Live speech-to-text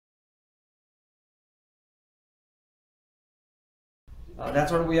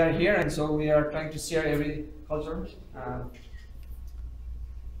that's what we are here, and so we are trying to share every culture.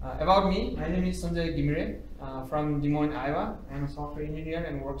 About me, my name is Sanjay Gimire from Des Moines, Iowa. I'm a software engineer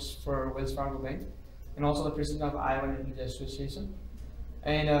and works for Wells Fargo Bank, and also the president of Iowa Nepalese Association.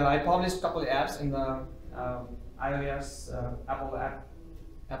 And I published a couple of apps in the iOS, Apple App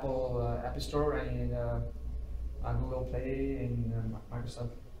Store, and Google Play, and Microsoft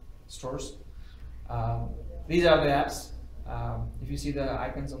stores. These are the apps. If you see the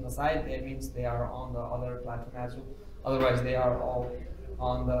icons on the side, that means they are on the other platform as well. Otherwise, they are all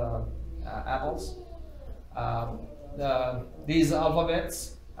on the Apples. These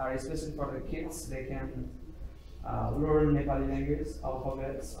alphabets are especially for the kids. They can learn Nepali language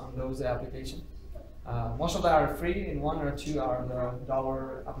alphabets on those applications. Most of them are free, and one or two are the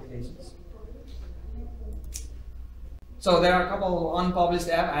dollar applications. So there are a couple unpublished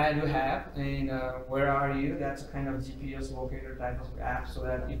apps I do have, and Where Are You? That's a kind of GPS locator type of app, so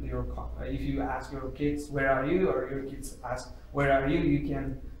that if you ask your kids where are you, or your kids ask where are you, you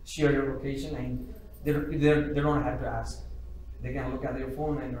can share your location, and they don't have to ask. They can look at their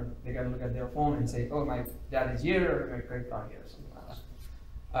phone, and say, oh, my dad is here, or my credit card here, something like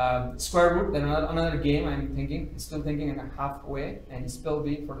that. Square Root, then another game I'm still thinking in a halfway, and Spell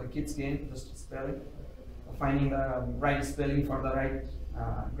Bee for the kids game, just spelling. Finding the right spelling for the right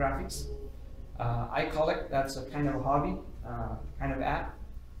graphics. I Collect, that's a kind of a hobby, kind of app.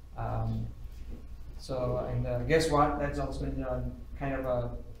 Guess what? That's also kind of a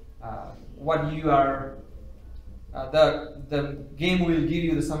what you are. The game will give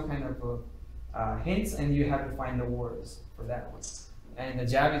you some kind of hints, and you have to find the words for that one. And the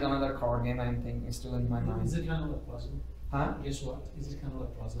Jab is another card game I'm thinking is still in my mind. Is it kind of like puzzle? Huh? Guess what? Is it kind of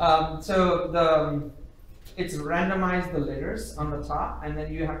like puzzle? It's randomized the letters on the top, and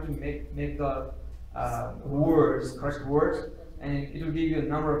then you have to make the correct words, and it will give you a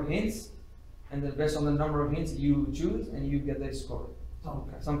number of hints, and then based on the number of hints you choose, and you get the score. Oh,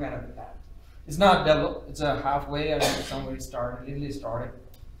 okay. Some kind of that. It's not developed. It's a halfway, and somewhere literally started.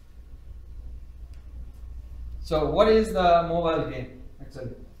 So what is the mobile game?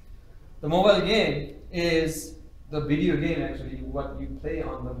 Actually, the mobile game is the video game, actually, what you play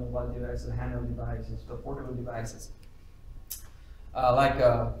on the mobile devices, handheld devices, the portable devices. Like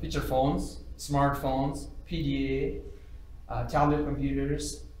feature phones, smartphones, PDA, tablet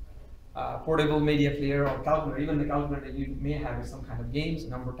computers, portable media player, or calculator. Even the calculator you may have some kind of games,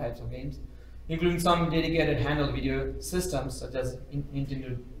 number of types of games, including some dedicated handheld video systems such as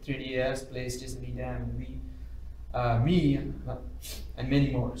Nintendo 3DS, PlayStation Vita, and Wii, Mii, and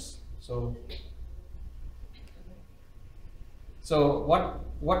many more. So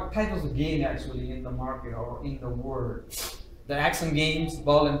what type of game actually in the market or in the world? The action games,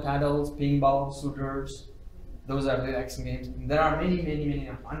 ball and paddles, pinball, shooters, those are the action games. And there are many,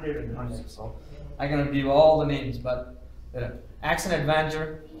 hundreds and hundreds. So I cannot give all the names, but action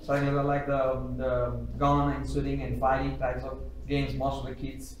adventure, so like the gun and shooting and fighting types of games most of the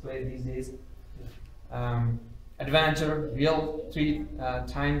kids play these days. Adventure, real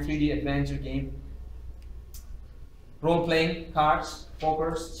time 3D adventure game. Role-playing, cards,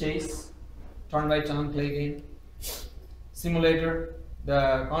 pokers, chase, turn-by-turn play game. Simulator,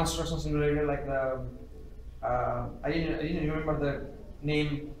 the construction simulator, like the I didn't remember the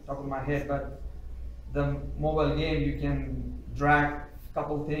name top of my head, but the mobile game you can drag a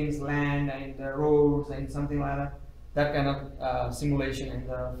couple things, land and the roads and something like that. That kind of simulation, and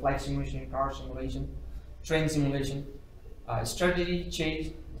the flight simulation, car simulation, train simulation, strategy,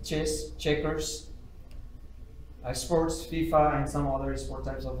 chess, checkers. Sports, FIFA, and some other sport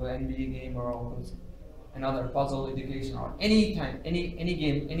types of NBA game, or all those, another puzzle, education, or any game,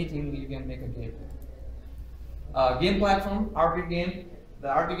 anything you can make a game. Game platform, arcade game. The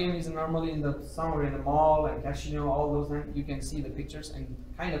arcade game is normally somewhere in the mall and casino, all those things. You can see the pictures and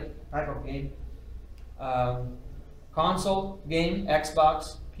kind of type of game. Console game,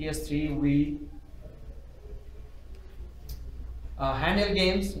 Xbox, PS3, Wii. Handheld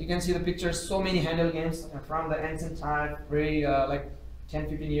games, you can see the pictures, so many handheld games from the ancient time, very like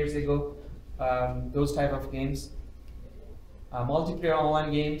 10-15 years ago, those type of games. Multiplayer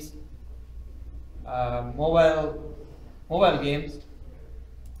online games, mobile games,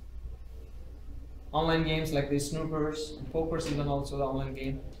 online games like the snookers and pokers, even also the online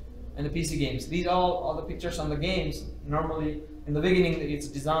game, and the PC games. These all the pictures on the games. Normally in the beginning it's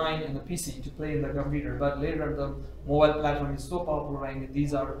designed in the PC to play in the computer, but later the mobile platform is so popular, and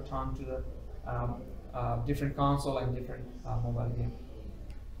these are turned to the different console and different mobile game.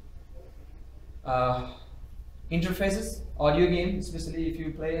 Interfaces, audio game, especially if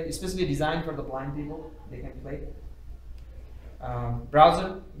you play, especially designed for the blind people, they can play.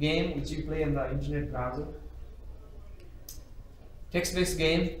 Browser game, which you play in the internet browser. Text-based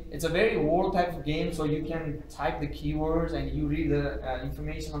game, it's a very old type of game, so you can type the keywords and you read the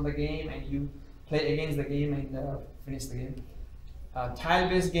information on the game and you play against the game and finish the game.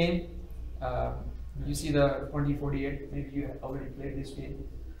 Tile-based game, you see the 2048, maybe you have already played this game.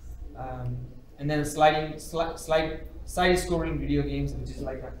 And then side-scrolling video games, which is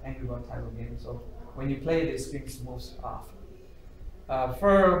like an Angry Bird type of game. So when you play, the screen moves off.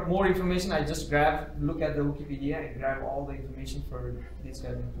 For more information, I just look at the Wikipedia and grab all the information for this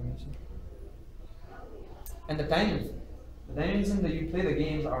kind of information. And the dimensions. The dimensions that you play the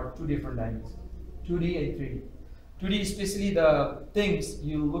games are two different dimensions, 2D and 3D. 2D, especially the things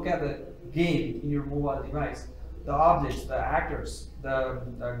you look at the game in your mobile device, the objects, the actors, the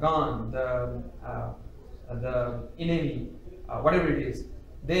gun, the enemy, whatever it is,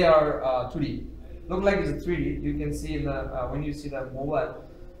 they are 2D. Look like it's a 3D. You can see in the when you see the mobile,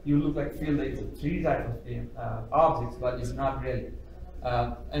 you feel like it's a 3D type of game, objects, but it's not really.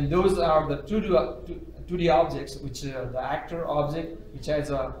 And those are the 2D objects, which the actor object, which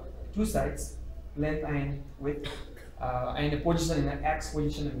has two sides, length and width, and a position in the X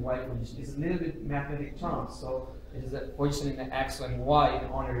position and Y position. It's a little bit mathematic terms, so it is a position in the X and Y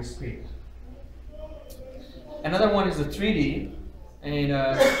on your screen. Another one is the 3D, and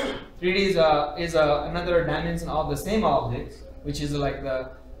 3D is another dimension of the same object, which is like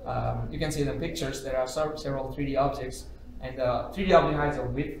the you can see the pictures. There are several 3D objects, and the 3D object has a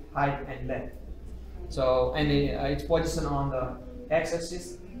width, height, and length. So, and its position on the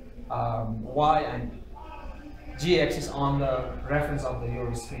x-axis, y, and g-axis on the reference of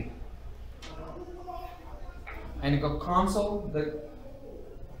your screen. And the console,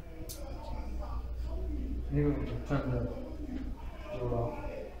 maybe we can turn the door off.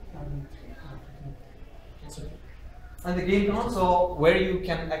 And the game console, where you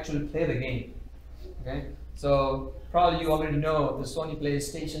can actually play the game. Okay, so probably you already know the Sony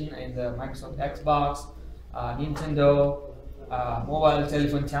PlayStation and the Microsoft Xbox, Nintendo, mobile,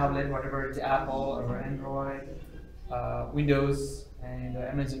 telephone, tablet, whatever it's Apple or Android, Windows, and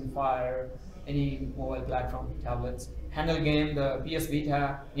Amazon Fire, any mobile platform, tablets. Handle game, the PS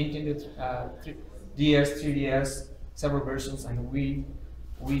Vita, Nintendo DS, 3DS, several versions, and Wii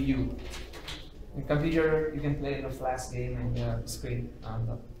U. In computer, you can play in a flash game and screen on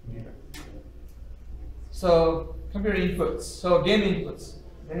the computer. So computer inputs. So game inputs.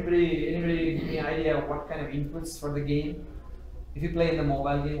 Anybody give me an idea of what kind of inputs for the game? If you play in the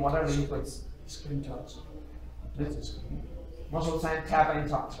mobile game, what are the inputs? Screen touch. Most of the time, tap and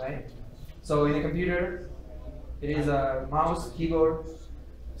touch, right? So in a computer, it is a mouse, keyboard.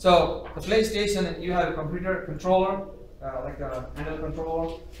 So the PlayStation, you have a computer controller, like a handle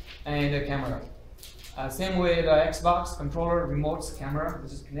controller, and a camera. Same way the Xbox controller, remotes, camera,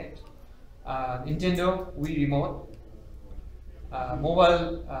 which is Connect. Nintendo, Wii remote.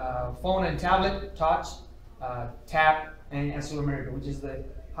 Mobile phone and tablet, touch, tap, and accelerometer, which is the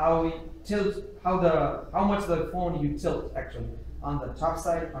how much the phone you tilt actually on the top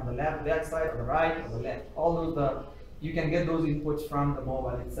side, on the left, that side, or the right, or the left. All those you can get those inputs from the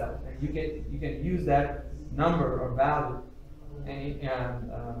mobile itself, and you can use that number or value and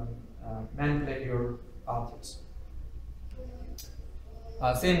manipulate your objects.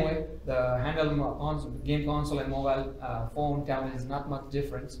 Same way, the handle game console and mobile phone tablet is not much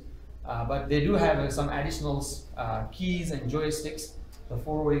difference, but they do have some additional keys and joysticks. The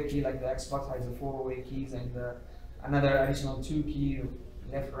 4-way key, like the Xbox has the 4-way keys, and another additional 2 key,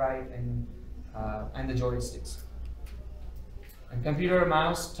 left, right, and the joysticks. And computer,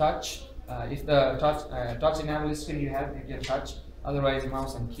 mouse, touch. If the touch enabled screen you have, you can touch. Otherwise,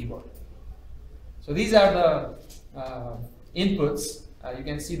 mouse and keyboard. So these are the inputs. You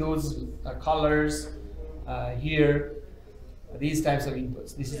can see those colors here. These types of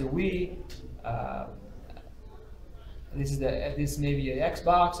inputs. This is a Wii. This may be an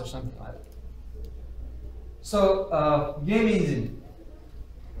Xbox or something like that. So game engine.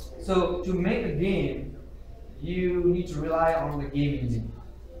 So to make a game, you need to rely on the game engine.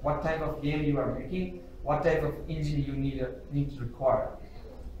 What type of game you are making, what type of engine you need to require.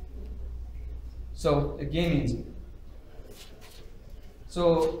 So a game engine.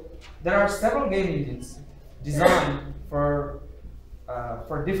 So there are several game engines designed for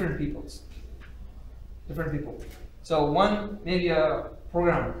different people. So one maybe a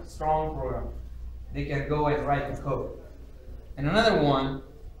programmer, strong programmer. They can go and write the code. And another one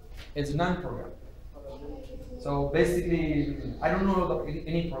is non-programmer. So basically, I don't know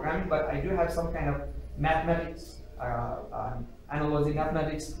any programming, but I do have some kind of mathematics, analogy,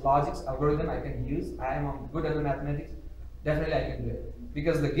 mathematics, logics, algorithm I can use. I am good at the mathematics, definitely I can do it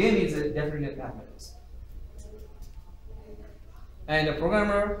because the game is definitely mathematics. And a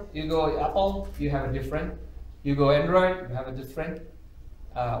programmer, you go Apple, you have a different. You go Android, you have a different.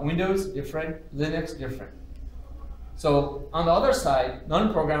 Windows, different. Linux, different. So on the other side,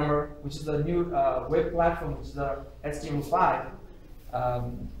 non-programmer, which is the new web platform, which is the HTML5,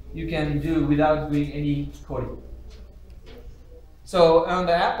 you can do without doing any coding. So on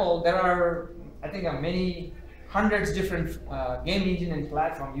the Apple, there are, I think, many hundreds different game engine and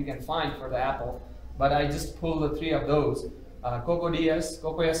platform you can find for the Apple, but I just pulled the 3 of those: CocoDS,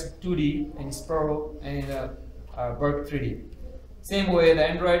 CocoS 2D, and Spro, and Berg 3D. Same way the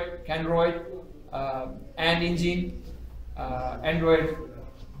Android, Candroid, and engine, Android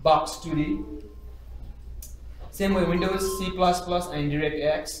Box 2D. Same way Windows, C++, and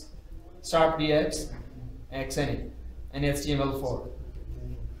DirectX, SharpDX, XNA, and HTML4.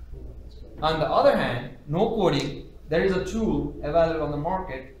 On the other hand, no coding, there is a tool available on the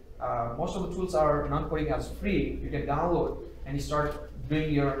market. Most of the tools are non-coding as free. You can download and you start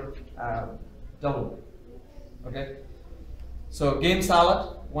doing your development. Okay. So Game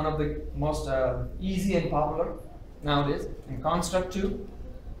Salad, one of the most easy and popular nowadays, and Construct 2.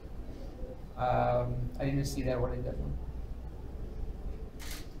 I didn't see that. What is that one?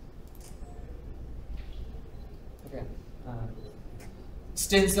 Okay.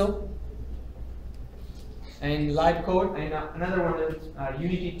 Stencil and Live Code, and another one is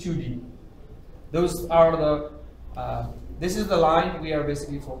Unity 2D. Those are the. This is the line we are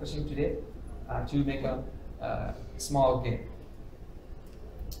basically focusing today to make a small game.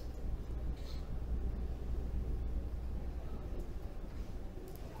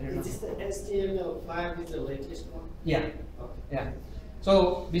 Is this the HTML5 is the latest one? Yeah. Okay. Yeah.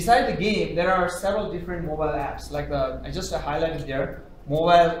 So beside the game, there are several different mobile apps. Like I just highlighted there: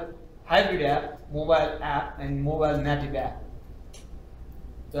 mobile hybrid app, mobile app, and mobile native app.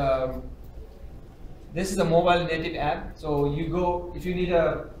 This is a mobile native app. So you go, if you need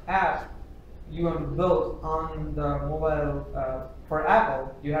a app you want to build on the mobile for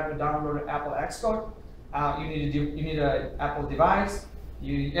Apple, you have to download Apple Xcode. You need an Apple device.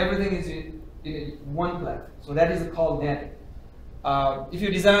 Everything is in one platform. So that is called native. If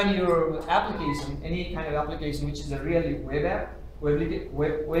you design your application, any kind of application which is a really web app,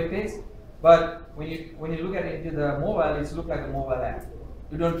 web page, but when you look at it into the mobile, it looks like a mobile app.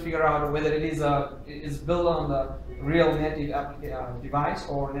 You don't figure out whether it is built on the real native device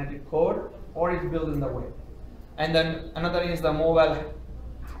or native code, or it's built in the web. And then another is the mobile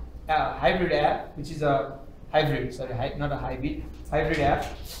hybrid app, which is a hybrid, sorry, not a hybrid app,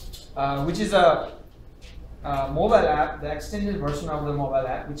 which is a mobile app, the extended version of the mobile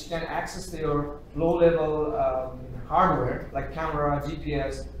app, which can access your low-level hardware like camera,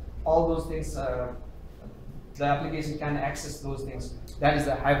 GPS, all those things. The application can access those things. That is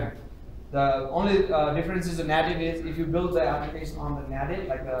a hybrid. The only difference is the native is if you build the application on the native,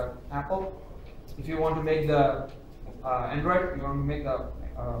 like the Apple. If you want to make the Android, you want to make the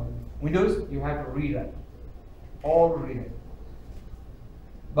Windows, you have to rewrite. All rewrite.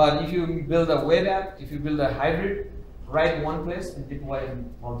 But if you build a web app, if you build a hybrid, write one place and deploy it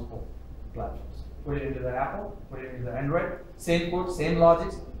in multiple platforms. Put it into the Apple, put it into the Android, same code, same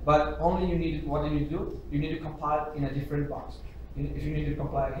logics, but only what you need to do, you need to compile in a different box. If you need to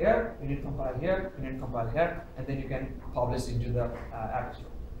compile here, you need to compile here, you need to compile here, and then you can publish into the App Store.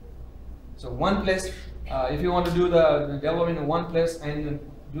 So one place, if you want to do the development in one place and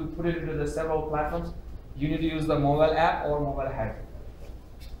put it into the several platforms, you need to use the mobile app or mobile hybrid.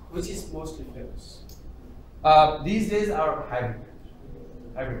 Which is mostly famous? These days are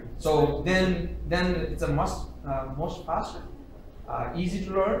hybrid. So then it's a most faster, easy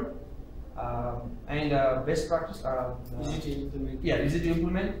to learn, and best practice. Easy to implement. Yeah, easy to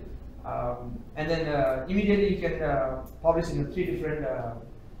implement. And then immediately you can publish in 3 different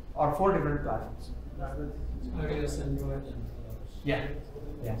or 4 different platforms. iOS, Android, and Yeah.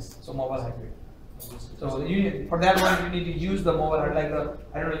 Yes. So mobile hybrid. So for that one, you need to use the mobile, like the,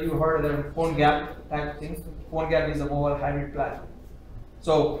 I don't know, you heard of the PhoneGap type thing. PhoneGap is a mobile hybrid platform.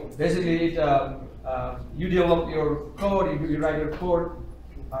 So basically, you develop your code, you write your code,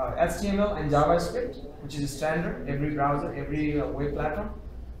 HTML and JavaScript, which is standard every browser, every web platform.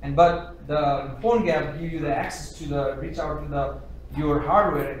 But the PhoneGap gives you the access to reach out to your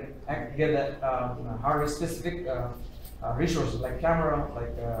hardware and get that hardware specific resources like camera,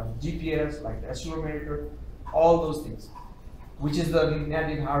 like GPS, like the accelerometer, all those things, which is the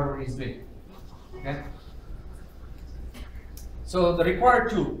native hardware is doing. Okay. So the required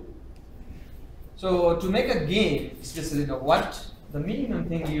tool. So to make a game, especially what the minimum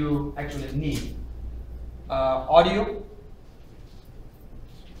thing you actually need: audio,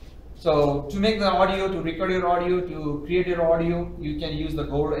 So to make the audio, to record your audio, to create your audio, you can use the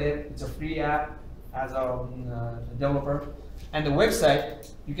Gold app. It's a free app as a developer. And the website,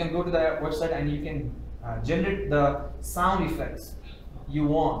 you can go to the website and you can generate the sound effects you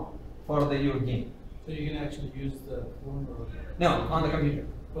want for your game. So you can actually use the phone or No, on the computer.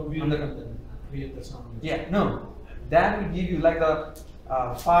 computer On the and then create the sound. Yeah, no. That will give you like the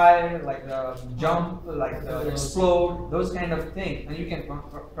fire, like the jump, like the explode, those kind of things. And you can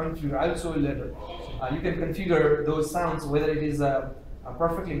configure, I'll show you later. You can configure those sounds whether it is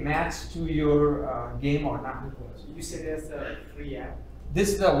perfectly matched to your game or not. You said there's a free app. This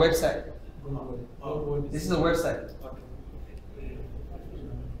is a website. This is a website. Okay.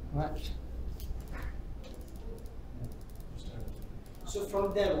 Right. So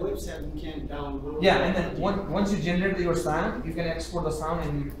from that website you can download. Yeah, and then once you generate your sound, you can export the sound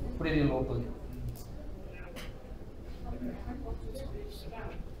and you put it in locally.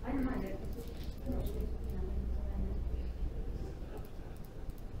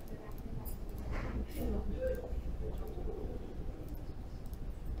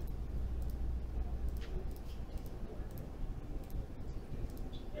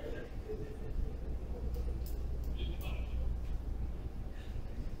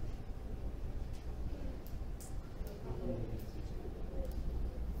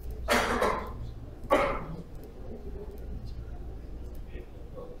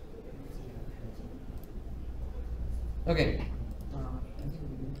 Okay.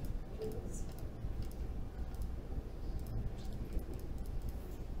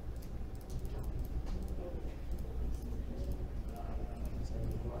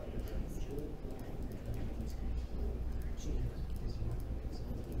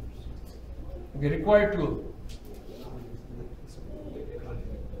 Okay, required tool.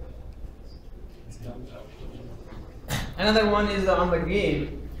 Another one is on the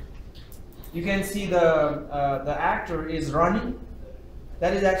game. You can see the actor is running.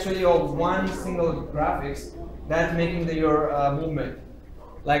 That is actually of one single graphics that's making your movement,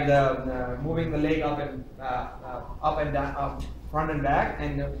 like the moving the leg up and down, up, front and back,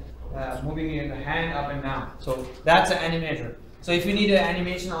 and moving the hand up and down. So that's an animator. So if you need an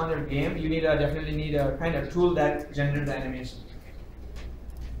animation on your game, you definitely need a kind of tool that generates the animation.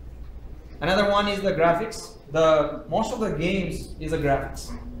 Another one is the graphics. Most of the games is a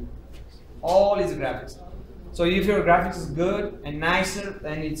graphics. All is graphics. So if your graphics is good and nicer,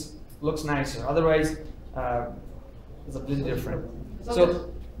 then it looks nicer. Otherwise, it's a bit different.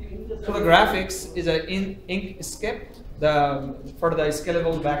 So the graphics is an Inkscape for the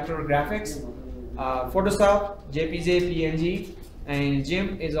scalable vector graphics. Photoshop, JPG, PNG, and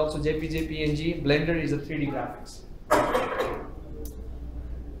GIMP is also JPG, PNG. Blender is a 3D graphics.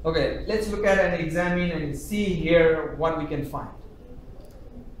 Okay, let's look at and examine and see here what we can find.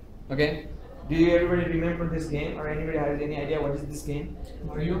 Okay, do you everybody remember this game, or anybody has any idea what is this game?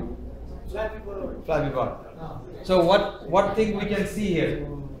 Mario? Flappy Bird. Flappy Bird. So what thing we can see here?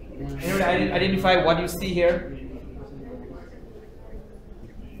 Anybody identify what you see here?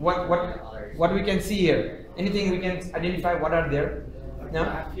 What we can see here? Anything we can identify what are there?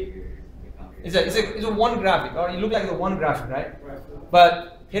 No? It's a one graphic, or it look like the one graphic, right?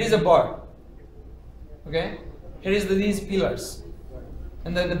 But here is a bird. Okay? Here is these pillars.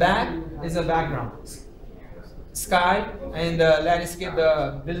 And then the back is a background. Sky and the landscape,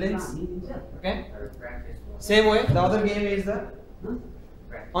 the buildings. Okay? Same way, the other game is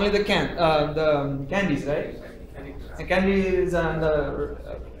only the candies, right? The candy is on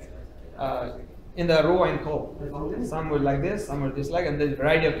in the row and column. Some were like this, some were this like, and there's a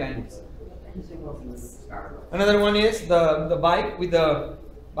variety of candies. Another one is the bike with the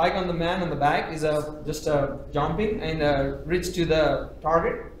bike on the man on the back is just jumping and reach to the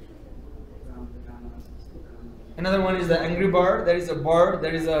target. Another one is the angry bird. There is a bird.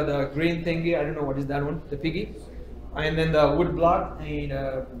 There is the green thingy. I don't know what is that one. The piggy. And then the wood block and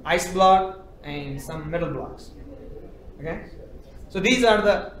ice block and some metal blocks. Okay. So these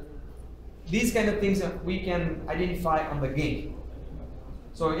are these kind of things that we can identify on the game.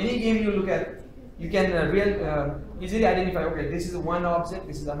 So any game you look at, you can easily identify, okay, this is one object,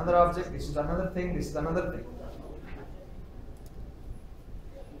 this is another object, this is another thing, this is another thing.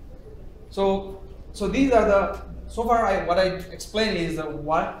 So these are so far what I explained is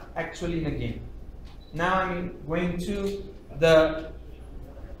what actually in a game. Now I'm going to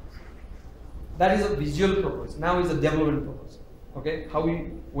that is a visual purpose. Now is a development purpose. Okay,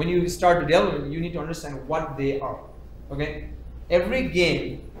 when you start to develop, you need to understand what they are. Okay, every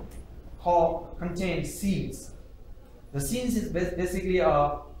game contains scenes. The scenes is basically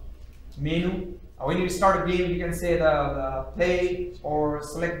a menu, When you start a game, you can say the play or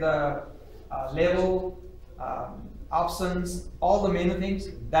select the level, options, all the menu things.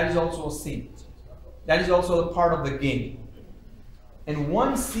 That is also a scene. That is also a part of the game. And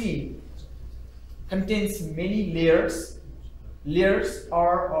one scene contains many layers. Layers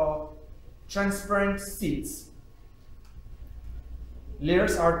are transparent sheets.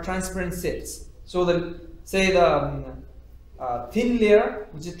 Layers are transparent sheets. So the thin layer,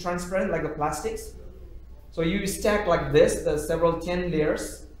 which is transparent like the plastics. So you stack like this, the several 10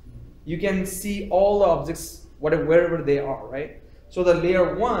 layers. You can see all the objects, wherever they are, right? So the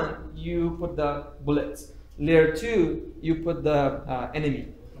layer 1, you put the bullets. Layer 2, you put the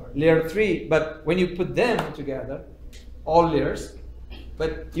enemy. Layer 3, but when you put them together, all layers,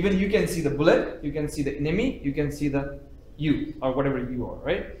 but even you can see the bullet, you can see the enemy, you can see the you, or whatever you are,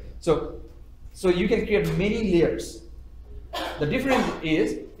 right? So you can create many layers. The difference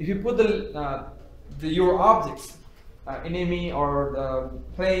is, if you put your objects, enemy or the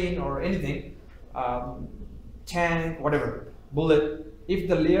plane or anything, tank, whatever, bullet, if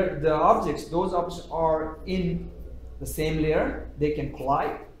those objects are in the same layer, they can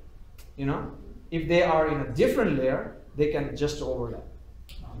collide, you know. If they are in a different layer, they can just overlap,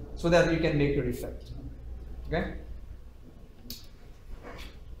 so that you can make your effect, okay?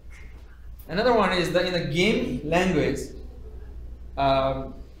 Another one is that in the game language,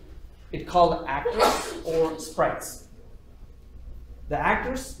 it's called actors or sprites. The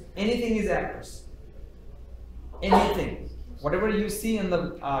actors, anything is actors. Anything, whatever you see in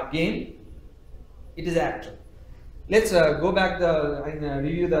the game, it is actor. Let's go back and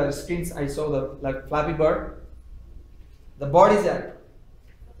review the screens. I saw the Flappy Bird. The bird is actor,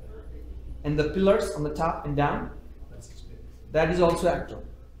 and the pillars on the top and down, that is also actor.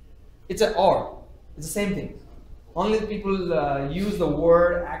 It's an or. It's the same thing. Only people use the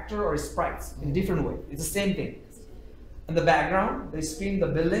word actor or sprites in different way. It's the same thing. And the background, the screen, the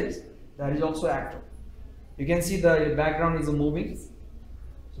buildings, that is also actor. You can see the background is moving,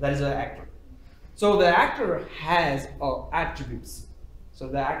 so that is an actor. So the actor has attributes. So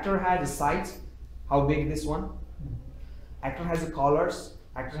the actor has a size, how big this one. Actor has the colors.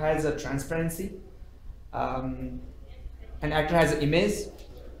 Actor has a transparency. An actor has an image.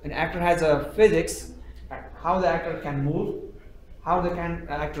 An actor has a physics, how the actor can move, how the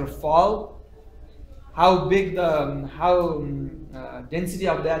actor fall, how big the density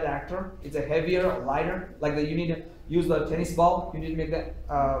of that actor. Is it heavier or lighter? Like you need to use the tennis ball, you need to make the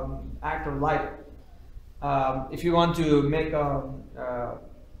actor lighter. If you want to make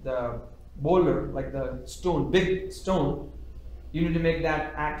the boulder, like the stone, big stone, you need to make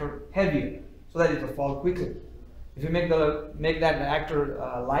that actor heavier so that it will fall quickly. If you make that actor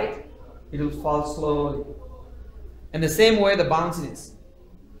light, it will fall slowly. And the same way the bounciness,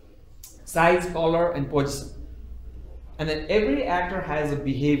 size, color, and position. And then every actor has a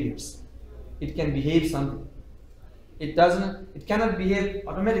behaviors. It can behave something. It cannot behave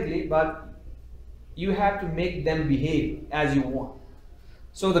automatically, but you have to make them behave as you want.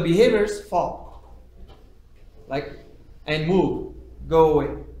 So the behaviors fall, and move, go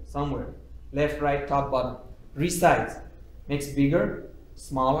away, somewhere, left, right, top, bottom. Resize, makes bigger,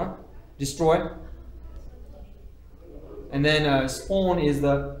 smaller, destroy. And then spawn is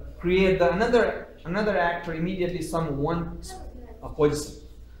create another actor immediately one position.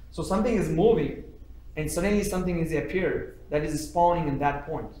 So something is moving and suddenly something is appeared that is spawning in that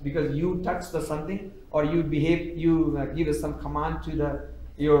point because you touch the something or you give some command to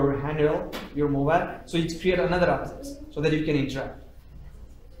your handle, your mobile, so it create another object so that you can interact.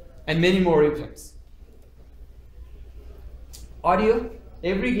 And many more effects. Audio,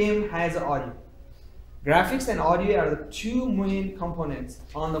 every game has audio. Graphics and audio are the two main components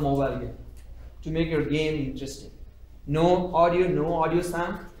on the mobile game to make your game interesting. No audio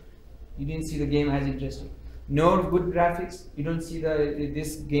sound, you didn't see the game as interesting. No good graphics, you don't see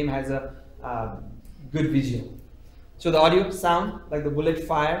this game has a good visual. So the audio, sound, like the bullet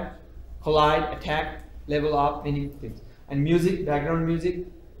fire, collide, attack, level up, many things. And music, background music,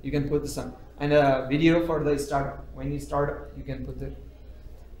 you can put the sound. And a video for the startup. When you start, you can put it.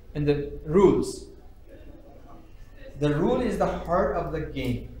 And the rules. The rule is the heart of the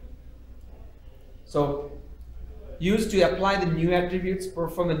game. So, used to apply the new attributes,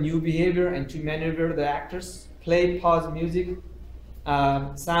 perform a new behavior, and to maneuver the actors, play, pause music,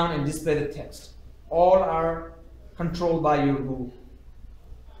 sound, and display the text. All are controlled by your rule.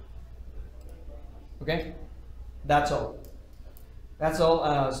 Okay? That's all. That's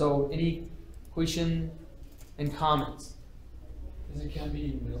all. So, any question and comments? Is it can be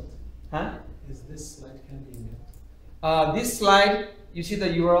emailed? Huh? Is this slide can be emailed? This slide, you see the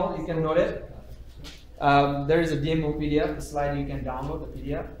URL, you can note it. There is a demo PDF, the slide you can download the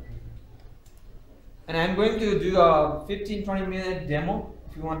PDF. And I'm going to do a 15-20 minute demo.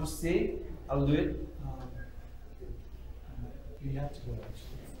 If you want to see, I'll do it. You have to go actually.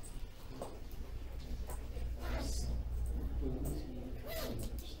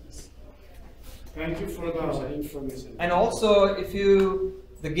 Thank you for the information. And also, if you,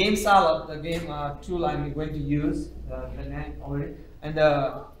 the game salad, the game tool I'm going to use, the net already, and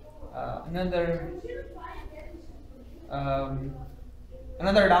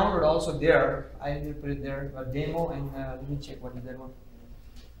another download also there. I need to put it there, a demo, and let me check what is that one.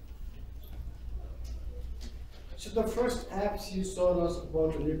 So the first apps you showed us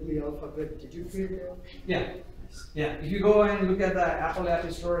about the nuclear alphabet, did you create them? Yeah, yeah. If you go and look at the Apple App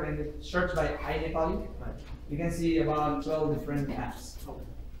Store and search by iNepali, you can see about 12 different apps.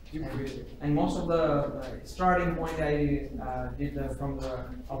 And most of the starting point I did from the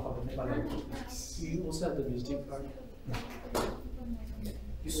alphabet Nepali. You also have the visiting card.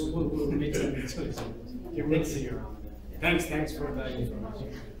 We'll make some you're mixing around. Thanks for the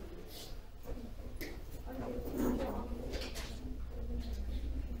information.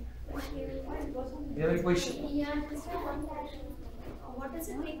 You have any question? Yeah, just one question. What does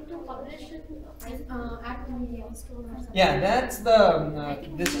it take to publish an app in the store or something? Yeah, that's the.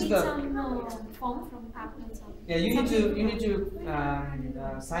 This is the. Some form from Apple and something. Yeah, you need to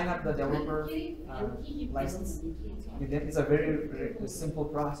sign up the developer license with them. It's a very, very simple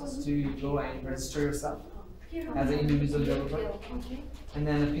process to go and register yourself as an individual developer, and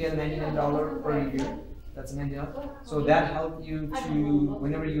then pay $99 per year. That's $99. So that helps you to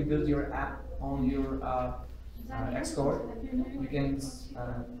whenever you build your app on your Xcode, you can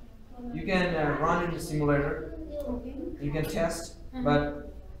run in the simulator. You can test,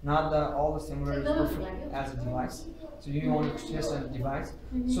 but not all the simulator is perfect as a device. So you want to test on a device.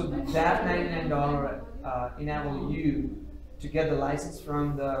 So that $99 enable you to get the license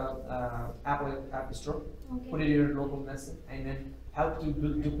from the Apple App Store, put it in your local message, and then help to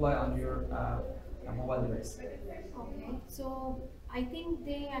deploy on your mobile device. Okay, so I think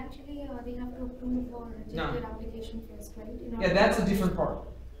they actually they have to approve or reject their application first, right? Yeah, that's a different part.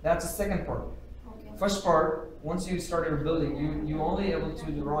 That's the second part. Okay. First part, once you start your building, you only able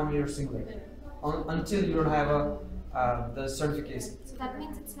to run your simulator until you don't have the certification. So that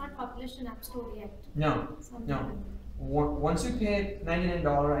means it's not published in App Store yet. No, no. Once you pay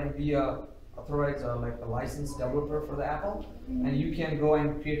 $99 and be a authorized like a licensed developer for the Apple, and you can go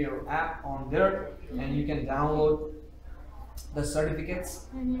and create your app on there, and you can download the certificates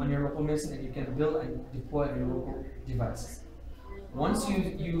on your local machine, and you can build and deploy on your local devices. Once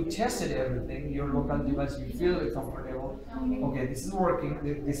you tested everything, your local device, you feel comfortable. Okay, this is working.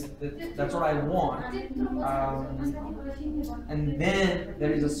 That's what I want. And then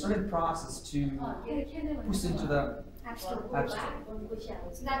there is a certain process to push into the App Store.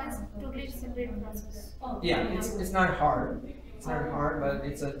 So that is totally separate process. Yeah, it's not hard. It's not hard, but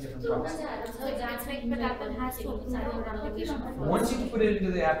it's a different process. So that's right, but Apple has to open your application first. Once you put it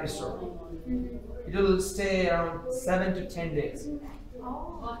into the App Store, it will stay around 7 to 10 days.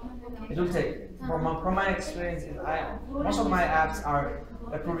 Oh, okay. It will take. From my experience, most of my apps are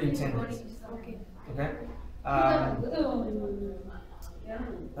approved in 10 days. Okay. Okay.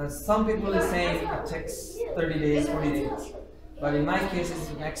 Some people are saying it takes 30 days, 40 days. But in my case,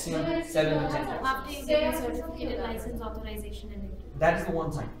 it's maximum 7 to 10 days. After you get a certificate and license authorization and everything. That is the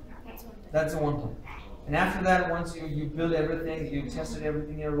one time. That's one time. That's the one time. And after that, once you build everything, you tested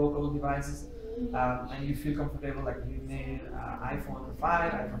everything in your local devices, and you feel comfortable, like you made iPhone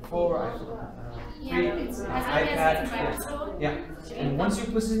 5, iPhone 4, iPhone 3, iPad. Yeah. And once you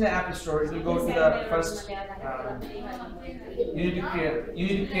push it in the App Store, it will go to the first. You need to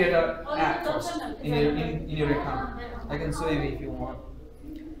create an app first in your account. I can show you if you want.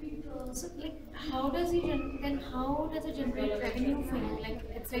 So, like, how does it generate revenue for you? Like,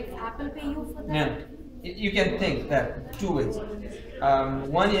 it's like Apple pay you for that? Yeah. You can think that two ways.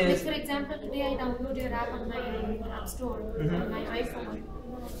 One Like, is, for example, today I download your app on my App Store, on my iPhone.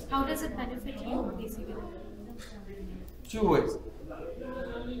 How does it benefit you, basically? two ways.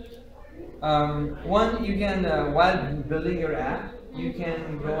 One, you can, while building your app, you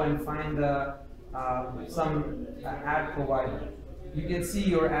can go and find some ad provider. You can see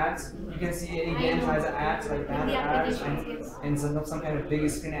your ads. You can see any game has ads like banner ads and some kind of big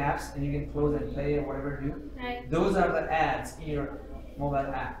screen apps, and you can close and play or whatever you do. Right. Those are the ads in your mobile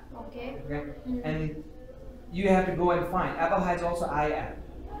app. Okay. Okay, and you have to go and find. Apple has also iAd.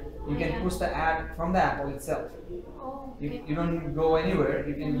 You can push the ad from the Apple itself. Oh, okay. You don't go anywhere.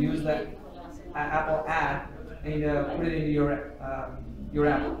 You can use the Apple ad and put it into your your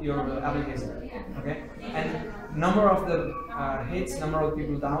application. Okay, and number of the hits, number of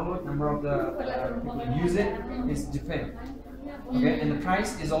people download, number of the people use it is depend. Okay, and the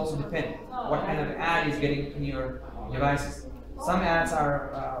price is also depend. What kind of ad is getting in your devices? Some ads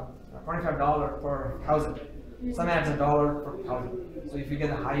are $25 per thousand. Some ads are $1 per thousand. So if you get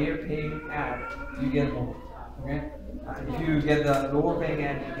a higher paying ad, you get more. Okay, if you get the lower paying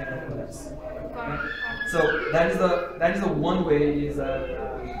ad, you get less. Okay? So that is the one way is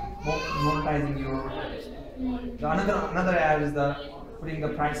monetizing your. Another ad is the putting the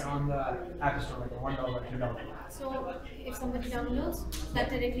price on the app store like $1, $2. So if somebody downloads, that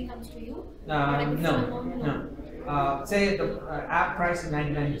directly comes to you? No. Say the app price is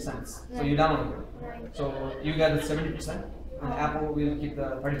 99 cents, so you download it. Right. So you get the 70%, and Apple will keep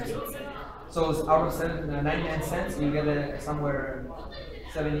the 30%. So out of 99 cents, you get somewhere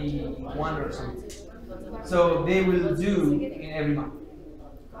 71 or something. So they will do in every month.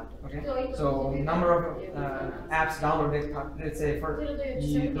 Okay. So number of apps downloaded. Let's say for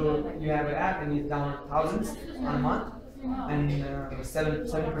you have an app and you download thousands on a month, and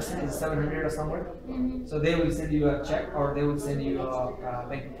 7% is 700 or somewhere. So they will send you a check or they will send you a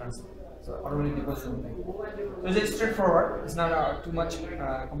bank transfer. So automatically deposit on the bank. So it's straightforward. It's not too much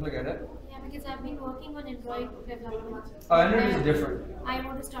complicated. Yeah, because I've been working on Android development. Android is different. I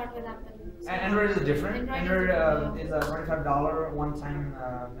want to start with Apple. So Android is different. Android is a $25 one-time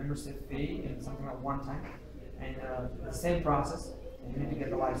membership fee and something like one time, and the same process. You need to get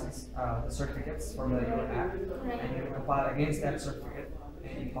the license, the certificates for your app, and you apply against that certificate,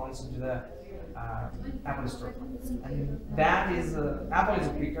 and you publish it to the Apple Store. And that is Apple is a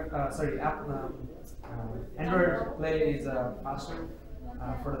quicker. Android Play is faster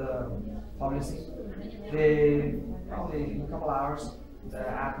for the publishing. They probably in a couple hours the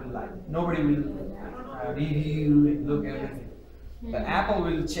app will nobody will review, look everything. The Apple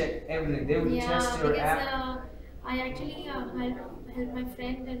will check everything. They will test your app. I actually helped my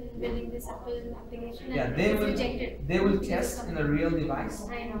friend in building this Apple application. Yeah, and they it was will. rejected. They will test in a real device,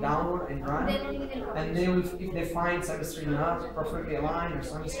 download and run, and they will. If they find some screen not perfectly aligned or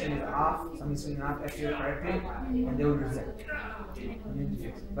some screen is off, some screen not active correctly, and they will reject. You need to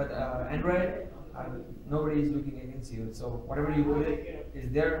fix it. But Android, nobody is looking against you. So whatever you put it is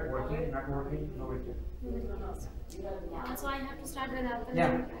there working, not working, nobody cares. Yeah, so I have to start with Apple.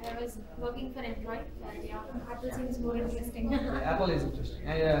 Yeah. I was working for Android, but yeah, Apple seems more interesting. Apple is interesting.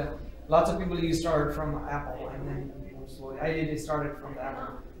 Lots of people you start from Apple and then slowly. I did started from the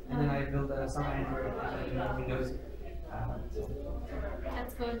Apple and then I built some Android and Windows.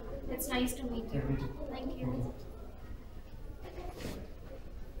 That's good. It's nice to meet you. Yeah, me too. Thank you.